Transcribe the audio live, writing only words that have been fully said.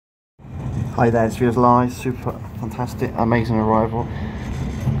Hi there, it's Viewers Live. Super fantastic, amazing arrival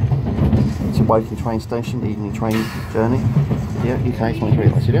to Woking train station, evening train journey. Yeah, UK 23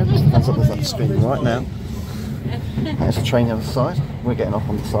 lights. That's up the screen right now. There's a train the other side. We're getting off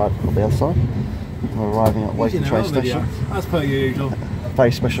on the side of the other side. We're arriving at Woking train station. As per usual.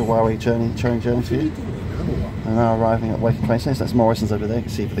 Very special railway train journey for you. And now arriving at Woking train station. That's Morrison's over there. You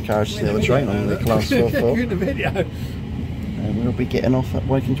can see for the carriage to the other train on the class 4-4. In the video. And we'll be getting off at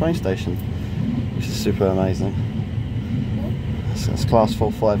Woking train station, which is super amazing. That's class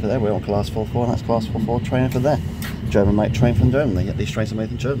 4-5 over there. We're on class 4-4, and that's class 4-4 train over there. German made train from Germany. Yet these trains are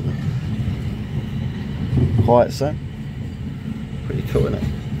made in Germany. Quiet so. Pretty cool, isn't it?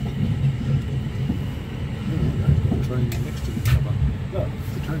 Train next to each other. Look,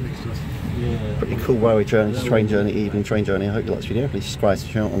 the train next to us. Yeah. Pretty cool railway journey, train journey, evening train journey. I hope you like this video. Please subscribe to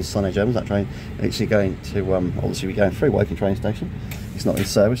the channel on Sunday Germans. That train actually going to obviously we're going through Woking train station. It's not in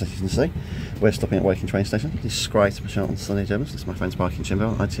service, as you can see. We're stopping at Woking train station. Please subscribe to my channel on Sunday Germans. This is my friend's Parking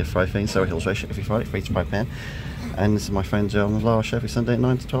Jimbo, ITF 5 Surrey Hills Race every Friday, 3 to 5 PM. And this is my friend Joe on the Lara Show every Sunday at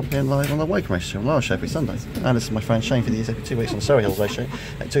 9 to 12 PM live on the Woking Race Show on Lara Show every Sunday. And this is my friend Shane for the years every 2 weeks on the Surrey Hills Race Show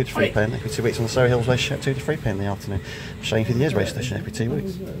at 2 to 3 PM. Every 2 weeks on the Surrey Hills Race Show at 2 to 3 PM in the afternoon. Shane for the years race station every 2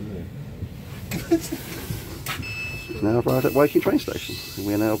 weeks. Now I've arrived at Woking train station and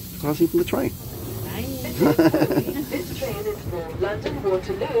we are now passing from the train. This train is for London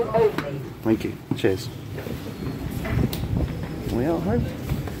Waterloo only. Thank you. Cheers. We are home.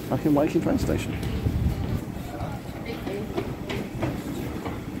 Back in Woking train station.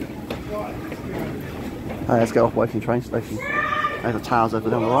 Let's go off Woking train station. There's the towers over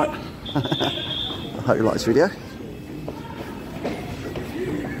there on the right. I hope you like this video.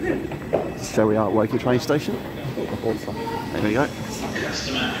 So we are at Woking train station. There we go.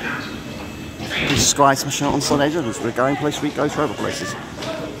 Please subscribe to my channel on Sunday Germans. We're going places, we go to other places.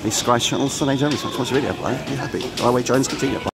 Please subscribe to my channel on Sunday Germans. Watch the video, play. Be happy. Railway Jones continue.